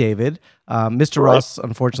owned King David. Mr. Right. Ross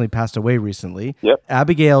unfortunately passed away recently. Yep.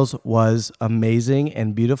 Abigail's was amazing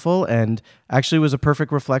and beautiful, and actually was a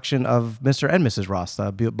perfect reflection of Mr. and Mrs. Ross,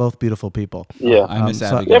 both beautiful people. Yeah. I miss so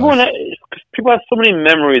Abigail's. People have so many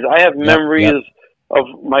memories. I have memories of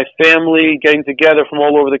my family getting together from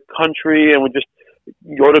all over the country, and we just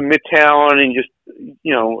go to Midtown and just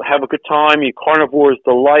have a good time. Eat Carnivore's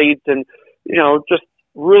Delight, and just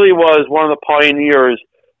really was one of the pioneers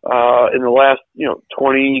in the last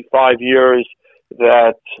 25 years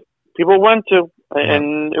that people went to,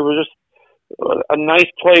 and it was just a nice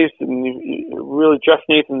place, and really Jeff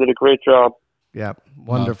Nathan did a great job. Yeah,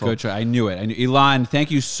 wonderful. Good try. I knew it. Elon, thank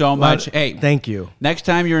you so much. Hey, thank you. next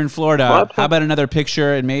time you're in Florida, how about another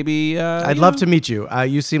picture and maybe... I'd love to meet you.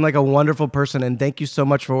 You seem like a wonderful person, and thank you so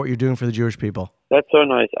much for what you're doing for the Jewish people. That's so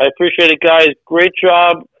nice. I appreciate it, guys. Great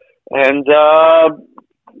job, and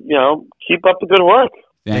keep up the good work.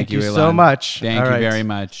 Thank you, so Elon. much. Thank All you right. very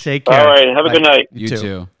much. Take care. All right. Have a good night. You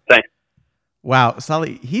too. Thanks. Wow,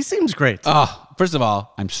 Sally, he seems great. Oh, first of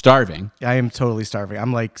all, I'm starving. I am totally starving.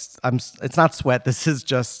 It's not sweat. This is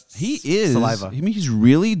just He is. saliva. I mean, he's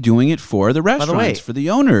really doing it for the restaurants, way, for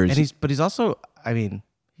the owners. And he's also,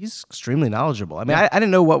 he's extremely knowledgeable. I mean, I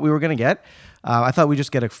didn't know what we were going to get. I thought we'd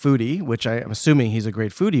just get a foodie, which I'm assuming he's a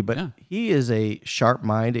great foodie, but he is a sharp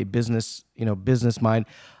mind, a business mind.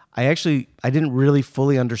 I didn't really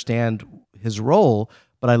fully understand his role,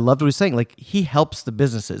 but I loved what he was saying. Like, he helps the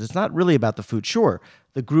businesses. It's not really about the food. Sure,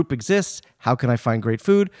 the group exists. How can I find great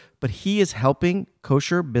food? But he is helping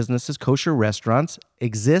kosher businesses, kosher restaurants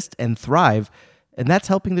exist and thrive, and that's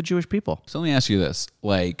helping the Jewish people. So let me ask you this: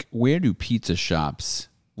 like, where do pizza shops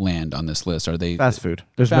land on this list? Are they Fast food.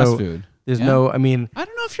 There's fast no food? There's no. I mean, I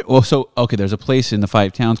don't know if you're. Well, so okay, there's a place in the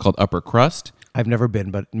Five Towns called Upper Crust. I've never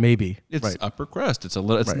been, but maybe It's right. upper crust. It's a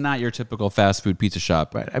little. It's not your typical fast food pizza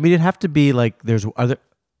shop. Right. I mean, it'd have to be like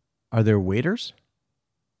are there waiters?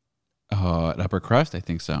 At upper crust, I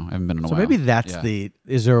think so. I haven't been in a So while. maybe that's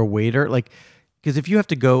is there a waiter? Like, because if you have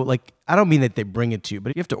to go, like, I don't mean that they bring it to you,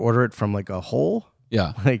 but if you have to order it from like a hole,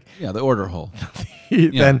 Yeah. like, Yeah, the order hole.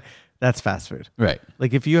 then that's fast food. Right.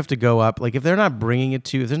 Like, if you have to go up, like, if they're not bringing it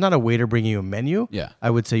to you, if there's not a waiter bringing you a menu, Yeah. I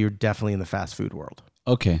would say you're definitely in the fast food world.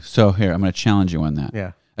 Okay, so here, I'm going to challenge you on that.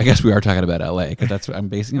 Yeah. I guess we are talking about LA because that's what I'm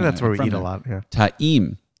basing it on. That's where we from eat a there. lot. Yeah.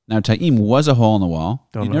 Taim. Now, Taim was a hole in the wall.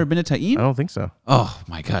 Don't You've know. never been to Taim? I don't think so. Oh,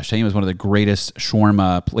 my gosh. Taim is one of the greatest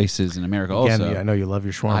shawarma places in America Again, also. yeah, I know you love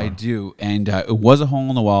your shawarma. I do. And it was a hole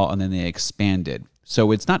in the wall, and then they expanded.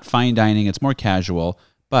 So it's not fine dining. It's more casual.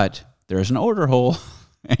 But there's an order hole,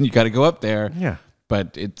 and you got to go up there. Yeah.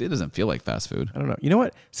 But it doesn't feel like fast food. I don't know. You know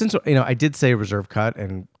what? Since I did say reserve cut,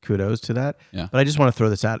 and kudos to that. Yeah. But I just want to throw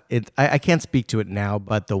this out. I can't speak to it now,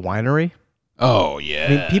 but the winery. Oh yeah. I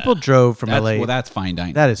mean, people drove from LA. Well, that's fine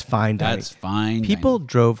dining. That is fine dining. That's fine. People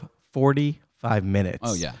drove 45 minutes.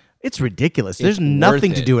 Oh yeah. It's ridiculous. There's It's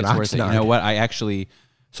nothing worth to it. do in It's worth it. Oxnard. You know what?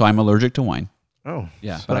 So I'm allergic to wine. Oh,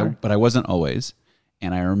 Yeah, sorry. but I wasn't always,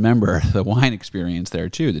 and I remember the wine experience there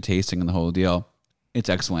too, the tasting and the whole deal. It's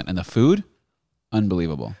excellent, and the food,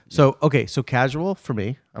 unbelievable. So casual for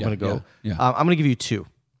me. I'm gonna go. yeah. I'm gonna give you two.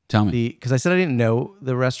 Tell me. Because I said I didn't know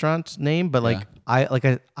the restaurant's name, but like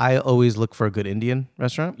I always look for a good Indian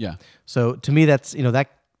restaurant. Yeah. So to me, that's that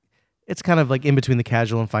it's kind of like in between the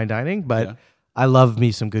casual and fine dining, but. Yeah. I love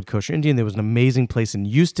me some good kosher Indian. There was an amazing place in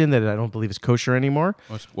Houston that I don't believe is kosher anymore.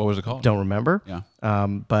 What was it called? Don't remember. Yeah.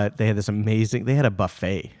 But they had they had a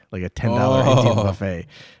buffet, like a $10 Indian buffet.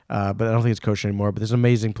 But I don't think it's kosher anymore. But there's an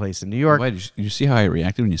amazing place in New York. Why, did you see how I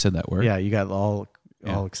reacted when you said that word? Yeah, you got all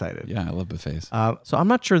excited. Yeah, I love buffets. So I'm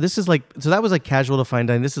not sure. This is like that was like casual to fine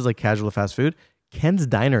dining. This is like casual to fast food. Ken's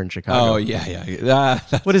Diner in Chicago. Oh yeah.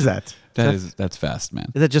 What is that? That's fast, man.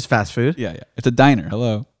 Is that just fast food? Yeah. It's a diner.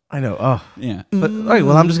 Hello. I know. Oh, Yeah. but all right.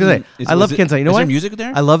 Well, I'm just gonna say I love Ken's Diner. You know is what? there music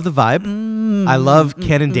there? I love the vibe. I love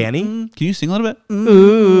Ken and Danny. Can you sing a little bit?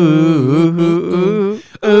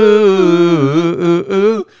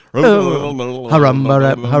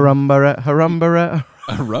 Harumbara, harumbara, harumbara.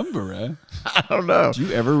 A rumba. I don't know. Do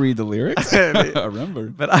you ever read the lyrics? A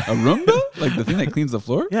rumba. But A rumba? Like the thing that cleans the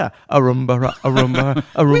floor? yeah, arumbara, arumba,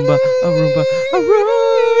 arumba, arumba, arumba.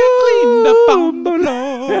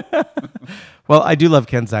 Well, I do love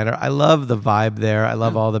Ken's Diner. I love the vibe there. I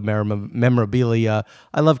love all the memorabilia.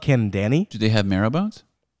 I love Ken and Danny. Do they have marrow bones?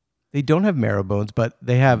 They don't have marrow bones, but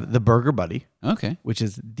they have the Burger Buddy, Okay. which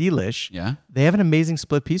is delish. Yeah. They have an amazing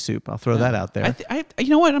split pea soup. I'll throw that out there. You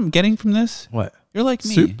know what I'm getting from this? What? You're like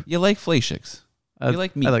me. Soup? You like flakes. You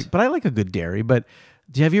like meat. I like a good dairy. But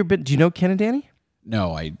do you know Ken and Danny?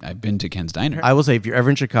 No, I've been to Ken's Diner. I will say, if you're ever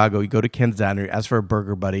in Chicago, you go to Ken's Diner, ask for a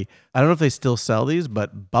Burger Buddy. I don't know if they still sell these,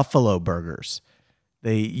 but buffalo burgers.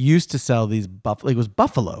 They used to sell these it was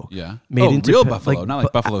buffalo. Yeah. Made into real buffalo, not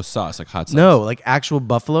like buffalo sauce, like hot sauce. No, like actual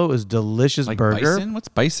buffalo is delicious like burger. bison? What's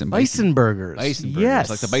bison? Bison burgers. Bison burgers. Yes.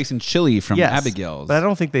 Like the bison chili from Abigail's. But I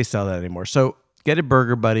don't think they sell that anymore. So get a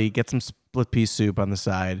Burger Buddy, get some split pea soup on the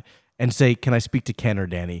side, and say, "Can I speak to Ken or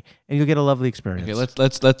Danny?" And you'll get a lovely experience. Okay,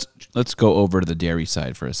 let's go over to the dairy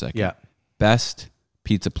side for a second. Yeah. Best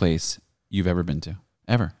pizza place you've ever been to,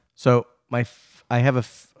 ever. So I have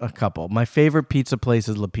a couple. My favorite pizza place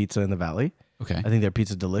is La Pizza in the Valley. Okay. I think their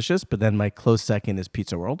pizza's delicious. But then my close second is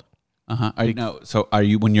Pizza World. So are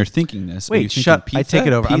you, when you're thinking this? are you Wait, thinking shut! Pizza, I take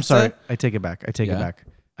it over. I'm pizza? sorry. I take it back. I take it Yeah? back.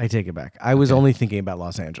 I take it back. I was only thinking about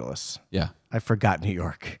Los Angeles. Yeah. I forgot New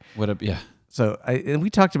York. Yeah. So and we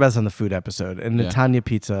talked about this on the food episode. And Yeah. Natanya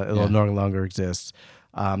Pizza, it Yeah. no longer exists.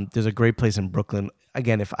 There's a great place in Brooklyn.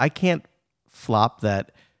 Again, if I can't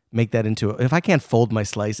if I can't fold my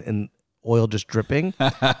slice and oil just dripping,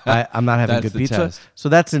 I'm not having That's good the pizza. test. So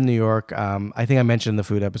that's in New York. I think I mentioned the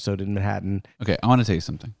food episode in Manhattan. Okay, I want to tell you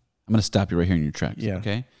something. I'm going to stop you right here in your tracks. Yeah.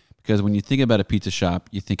 Okay? Because when you think about a pizza shop,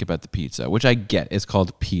 you think about the pizza, which I get. It's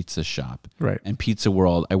called Pizza Shop. Right. And Pizza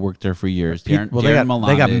World, I worked there for years. They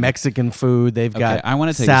got Mexican food. They've got I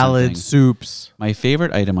wanna tell you something. salad, soups. My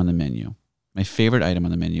favorite item on the menu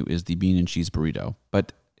is the bean and cheese burrito.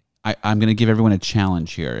 But I'm going to give everyone a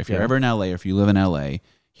challenge here. If you're ever in LA or if you live in LA,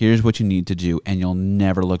 here's what you need to do, and you'll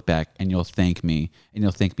never look back, and you'll thank me, and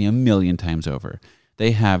you'll thank me a million times over.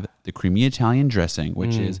 They have the creamy Italian dressing,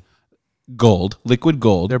 which is gold, liquid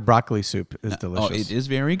gold. Their broccoli soup is delicious. Oh, it is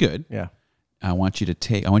very good. Yeah. I want you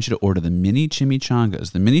to order the mini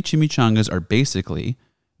chimichangas. The mini chimichangas are basically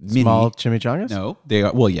Small chimichangas? No, they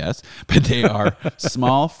are, well, yes, but they are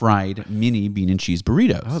small fried mini bean and cheese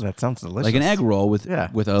burritos. Oh, that sounds delicious. Like an egg roll with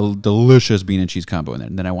a delicious bean and cheese combo in there.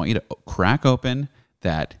 And then I want you to crack open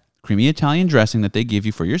that creamy Italian dressing that they give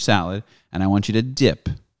you for your salad, and I want you to dip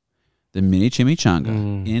the mini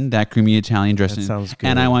chimichanga in that creamy Italian dressing. That sounds good.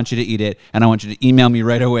 And I want you to eat it, and I want you to email me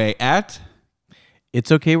right away at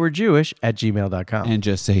itsokaywe'rejewish@gmail.com. and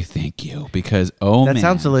just say thank you, because that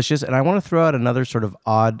sounds delicious. And I want to throw out another sort of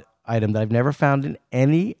odd item that I've never found in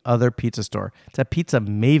any other pizza store. It's at Pizza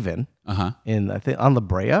Maven in, I think, on La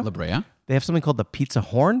Brea. La Brea. They have something called the Pizza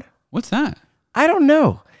Horn. What's that? I don't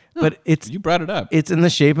know, but You brought it up. it's in the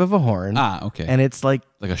shape of a horn. Okay. And it's like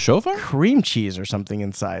Like a shofar? cream cheese or something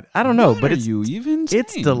inside. I don't know, What but are it's you even saying?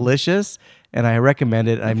 it's delicious, and I recommend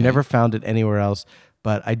it. I've never found it anywhere else,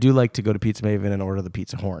 but I do like to go to Pizza Maven and order the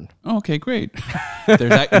Pizza Horn. Okay, great.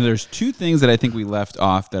 There's two things that I think we left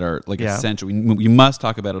off that are like essential. We must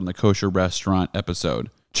talk about it on the Kosher restaurant episode.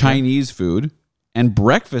 Chinese food and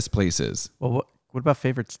breakfast places. Well, what about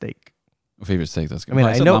favorite steak? Favorite steak? That's good. I mean,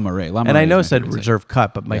 Well, I said know, Lama Ray. Lama and I Ray know it is my said favorite steak. reserve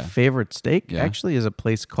cut, but my Yeah. favorite steak Yeah. actually is a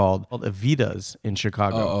place called Evita's in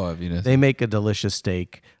Chicago. Oh, Avita's. They make a delicious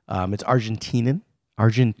steak. It's Argentinian.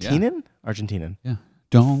 Argentinian. Yeah.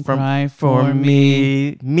 Don't cry for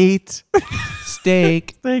me, meat.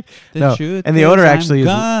 steak. Steak. The No, truth and the is owner I'm actually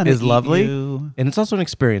gonna is eat lovely, you. and it's also an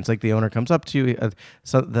experience. Like the owner comes up to you.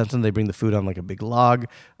 That's when they bring the food on like a big log.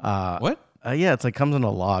 What? Yeah, it's like comes on a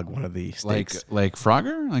log. One of the steaks. Like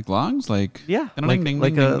Frogger? Like logs? Like Yeah, ding, like- ding,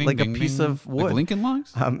 like ding, a- ding, like a ding, piece ding. of Like wood. Lincoln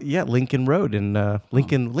logs? Yeah, Lincoln Road in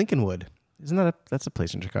Lincolnwood. Isn't that that's a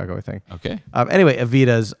place in Chicago? I think. Okay. Anyway,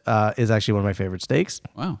 Evita's is actually one of my favorite steaks.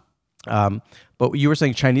 Wow. But you were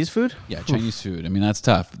saying Chinese food? Yeah, Chinese food. I mean, that's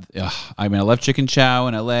tough. Ugh. I mean, I love chicken chow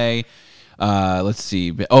in LA. Let's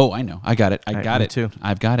see. Oh, I know. I got it. I right, got me it. too.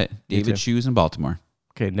 I've got it. David too. Shoes in Baltimore.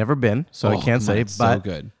 Okay, never been, so I Oh, can't come on, say. it's But so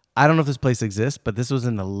good. I don't know if this place exists, but this was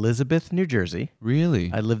in Elizabeth, New Jersey.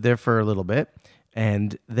 Really? I lived there for a little bit,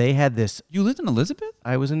 and they had this. You lived in Elizabeth?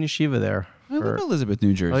 I was in yeshiva there. I live in Elizabeth,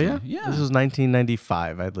 New Jersey. Oh yeah, Yeah. This was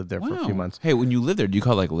 1995. I lived there wow. for a few months. Hey, when you live there, do you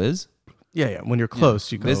call it like Liz? Yeah. When you're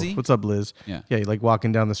close, you go, Lizzie? "What's up, Liz?" Yeah. Yeah. You like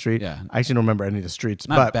walking down the street. Yeah. I actually don't remember any of the streets,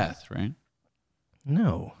 Not but Beth, right?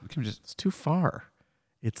 no, We can just it's too far.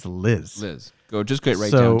 It's Liz. Liz. Just get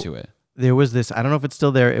right So- down to it. There was this. I don't know if it's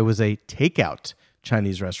still there. It was a takeout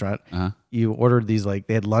Chinese restaurant. Uh-huh. You ordered these they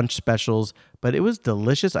had lunch specials, but it was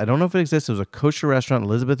delicious. I don't know if it exists. It was a kosher restaurant,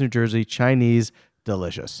 Elizabeth, New Jersey, Chinese,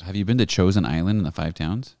 delicious. Have you been to Chosen Island in the Five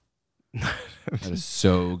Towns? That is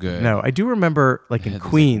so good. No, I do remember They in had these, like,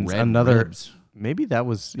 Queens, red another ribs. maybe that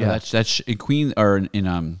was No, that's in Queens or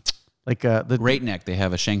in the Great Neck. They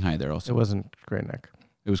have a Shanghai there It also. wasn't Great Neck.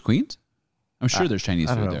 It was Queens. I'm sure there's Chinese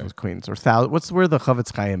I don't food know if there. it was Queens or Thousand. What's where the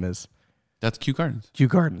Chavetz Chaim is? That's Kew Gardens. Kew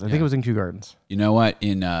Gardens. I think Yeah. it was in Kew Gardens. You know what?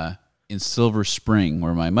 In Silver Spring,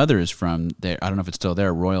 where my mother is from, there I don't know if it's still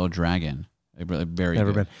there. Royal Dragon. Very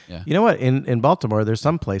Never good. been. Yeah. You know what? In Baltimore, there's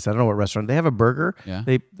some place. I don't know what restaurant. They have a burger. Yeah.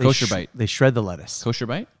 They Kosher Bite. They shred the lettuce. Kosher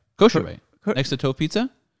Bite. Kosher Bite. Next to Toe Pizza.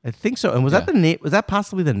 I think so. And was that the name? Was that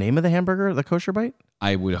possibly the name of the hamburger? The Kosher Bite?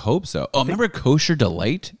 I would hope so. Oh, remember Kosher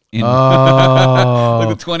Delight in Oh,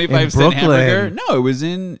 like the 25-cent in hamburger? Brooklyn. No, it was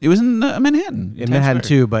in In Manhattan. Times Manhattan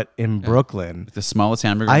Square. too, but in Brooklyn. The smallest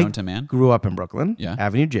hamburger I known to man. grew up in Brooklyn, Yeah.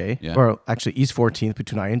 Avenue J, Yeah. or actually East 14th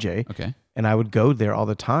between I and J. Okay. And I would go there all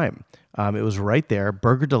the time. It was right there.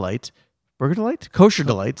 Kosher Delight. Kosher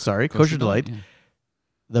Delight. Yeah.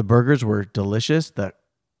 The burgers were delicious. The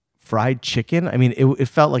fried chicken. I mean, it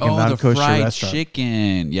felt like a Oh, the non-kosher fried restaurant.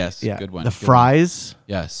 chicken. Yes, Yeah, good one. The good one. fries.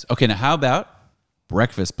 Yes. Okay, now how about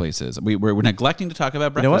breakfast places? We're neglecting to talk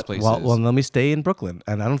about You know breakfast what? places. Well, let me stay in Brooklyn,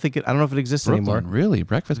 and I don't know if it exists Brooklyn, anymore. really?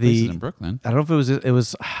 Breakfast The- places in Brooklyn? I don't know if it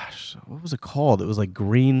was what was it called? It was like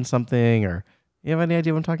green something, or you have any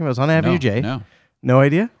idea what I'm talking about? It was on Avenue J. No. No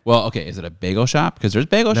idea? Well, okay, is it a bagel shop? Because there's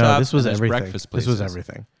bagel No, shops. this was and there's everything. breakfast This places. was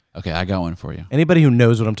everything. Okay, I got one for you. Anybody who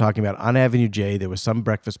knows what I'm talking about, on Avenue J, there was some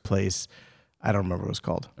breakfast place. I don't remember what it was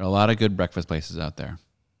called. There are a lot of good breakfast places out there.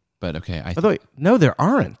 But okay, By the way, no, there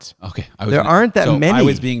aren't. okay, there aren't that so many. I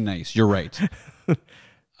was being nice. You're right.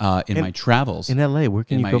 In my travels, In LA, where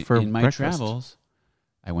can you go for in my breakfast? travels,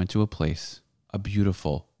 I went to a place, a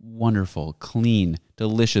beautiful, wonderful, clean,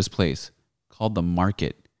 delicious place called the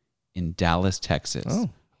Market in Dallas, Texas.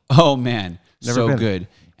 Oh man, Never so been. good.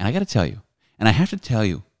 And I got to tell you, and I have to tell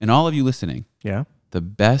you, and all of you listening, Yeah. the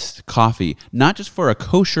best coffee, not just for a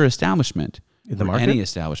kosher establishment, In the for Market? any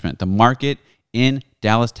establishment, the Market in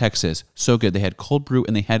Dallas, Texas. So good. They had cold brew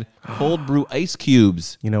and they had cold brew ice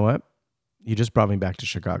cubes. You know what? You just brought me back to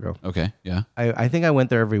Chicago. Okay, yeah. I think I went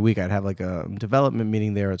there every week. I'd have like a development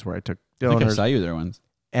meeting there. It's where I took I think I donors. saw you there once.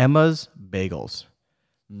 Emma's Bagels.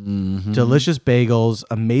 Mm-hmm. Delicious bagels,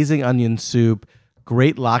 amazing onion soup,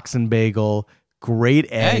 great loxen bagel, great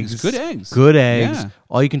eggs. Good eggs. Good eggs. Yeah.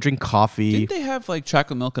 All you can drink coffee. Didn't they have like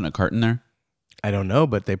chocolate milk in a carton there? I don't know,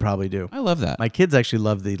 but they probably do. I love that. My kids actually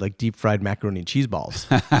love the deep fried macaroni and cheese balls.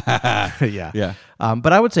 Yeah. Yeah.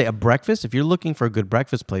 But I would say a breakfast, if you're looking for a good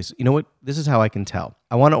breakfast place, you know what? This is how I can tell.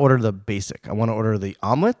 I want to order the basic. I want to order the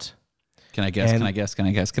omelet. Can I guess? And- Can I guess? Can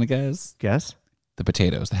I guess? Can I guess? Guess? The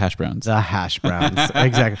potatoes, the hash browns. The hash browns.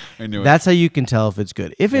 Exactly. I knew it. That's how you can tell if it's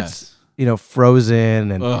good. If Yes. it's,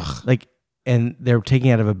 frozen and Ugh. and they're taking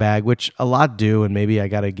it out of a bag, which a lot do, and maybe I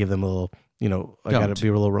got to give them a little, I got Don't. to be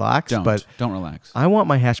a little relaxed, but Don't relax. I want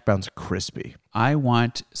my hash browns crispy. I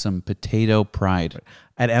want some potato pride.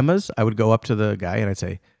 At Emma's, I would go up to the guy and I'd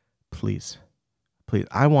say, please,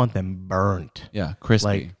 I want them burnt. Yeah, crispy.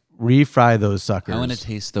 Like, refry those suckers. I want to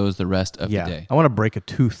taste those the rest of the day. I want to break a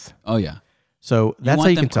tooth. Oh yeah. So that's how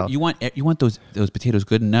you can tell. You want those potatoes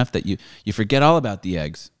good enough that you forget all about the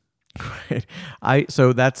eggs. Right.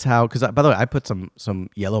 So that's how. Because by the way, I put some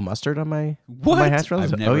yellow mustard on my hash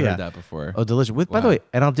browns. I've never heard that before. Oh, delicious. By the way,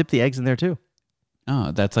 and I'll dip the eggs in there too.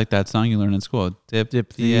 Oh, that's like that song you learn in school. Dip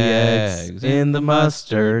the eggs in the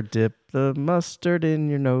mustard. Dip the mustard in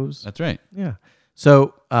your nose. That's right. Yeah.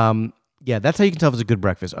 So, that's how you can tell if it's a good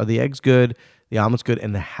breakfast. Are the eggs good? The omelet's good,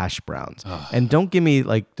 and the hash browns. And don't give me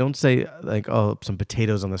don't say some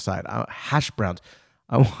potatoes on the side. Hash browns.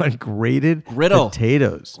 I want grated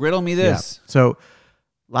potatoes. Griddle me this. Yeah. So,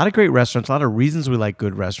 a lot of great restaurants. A lot of reasons we like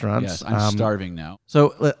good restaurants. Yes, I'm starving now.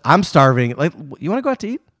 So I'm starving. Like, you want to go out to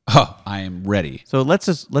eat? Oh, I am ready. So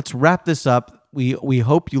let's wrap this up. We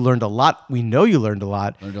hope you learned a lot. We know you learned a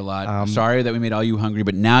lot. Sorry that we made all you hungry,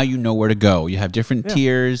 but now you know where to go. You have different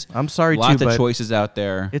tiers. I'm sorry Lots too, of choices out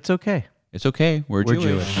there. It's okay. It's okay. We're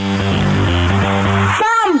Jewish.